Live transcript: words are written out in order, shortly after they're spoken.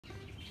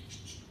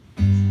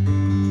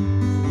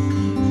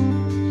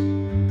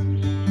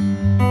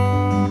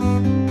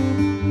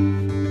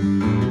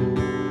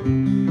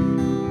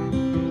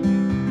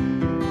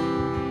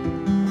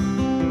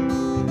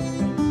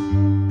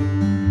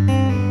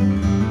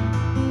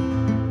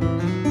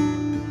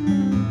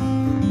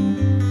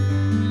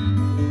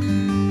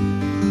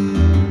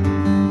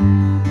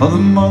of the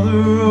Mother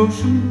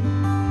Ocean.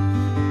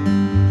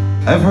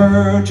 I've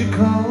heard you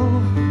call,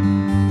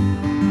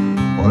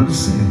 wanted to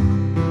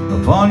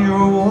sail upon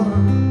your water.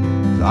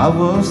 I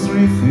was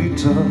 3 feet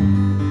tall.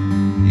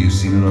 You've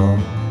seen it all.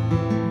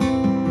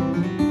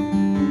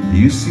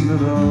 You've seen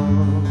it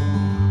all.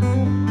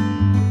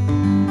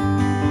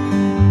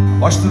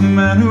 Watch the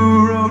man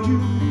who rode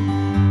you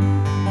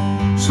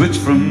switch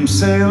from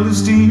sail to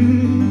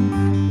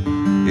steam.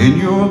 In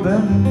your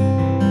belly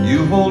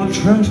you hold a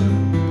treasure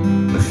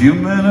that few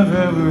men have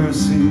ever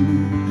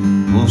seen.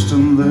 Most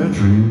in their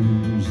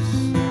dreams,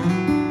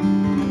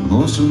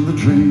 most in the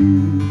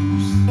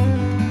dreams.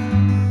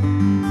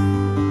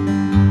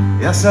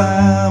 Yes,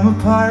 I'm a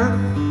pirate,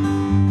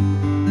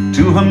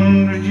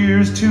 200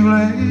 years too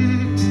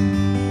late.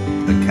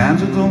 The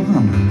cans of don't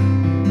thunder,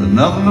 there's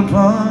nothing to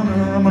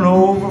plunder. I'm an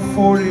over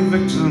 40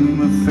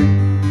 victim of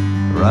fate,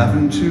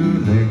 arriving too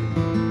late,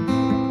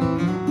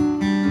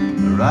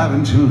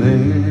 arriving too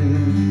late.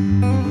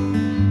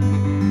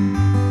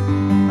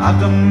 I've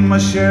done my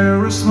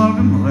share of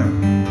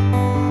smuggling,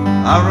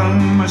 I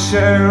run my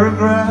share of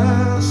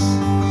grass.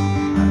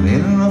 I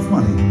made enough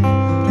money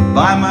to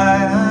buy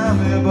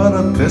Miami, but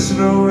I pissed it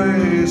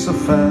away so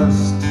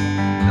fast.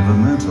 Never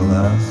meant to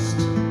last,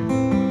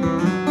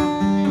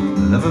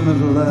 never meant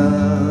to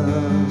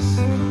last.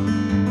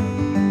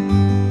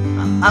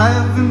 I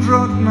have been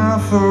drunk now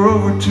for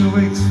over 2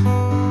 weeks.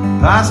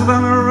 Pass it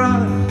on a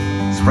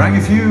ride, sprang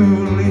a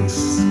few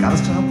leaks. Gotta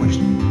stop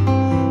wishing,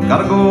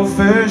 gotta go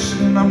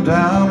fishing. I'm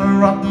down at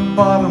rock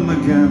bottom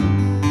again.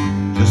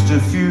 Just a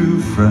few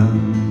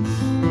friends,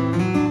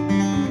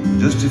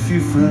 just a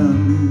few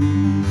friends.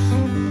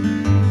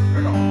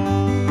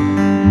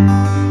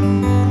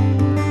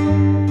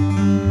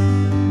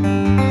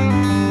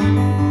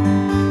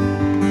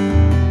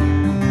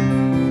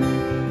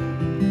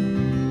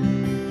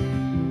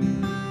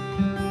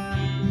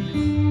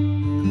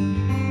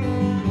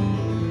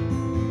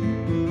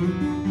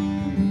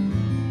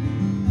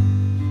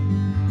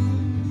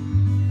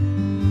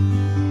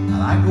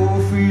 I go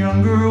for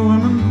younger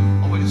women,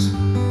 always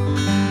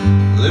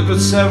lived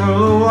with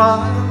several a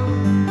while.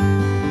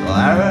 Well,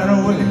 I ran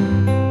away,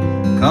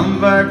 come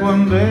back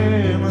one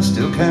day, and I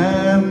still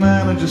can't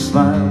manage a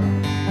smile.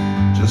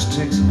 Just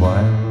takes a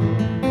while,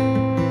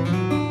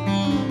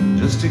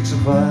 just takes a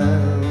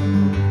while.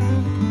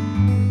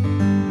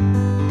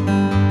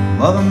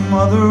 Mother,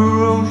 Mother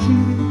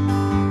Ocean,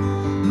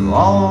 through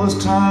all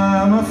this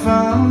time I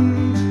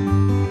found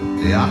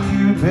the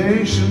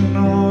occupation,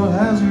 oh,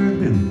 has it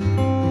been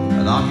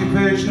an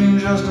occupation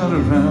just not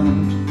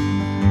around.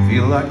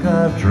 Feel like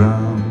I've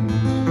drowned,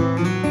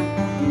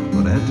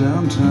 but head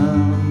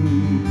downtown.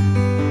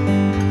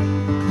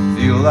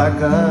 Feel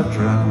like I've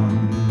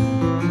drowned,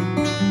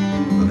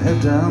 but head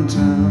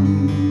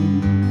downtown.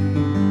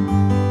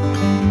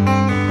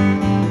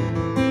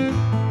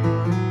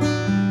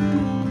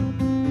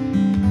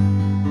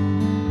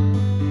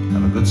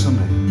 Have a good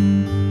Sunday.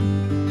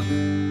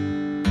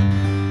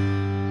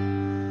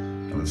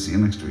 I will see you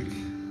next week.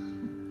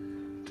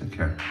 Take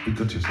care. Be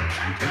good to yourself.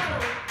 Take care.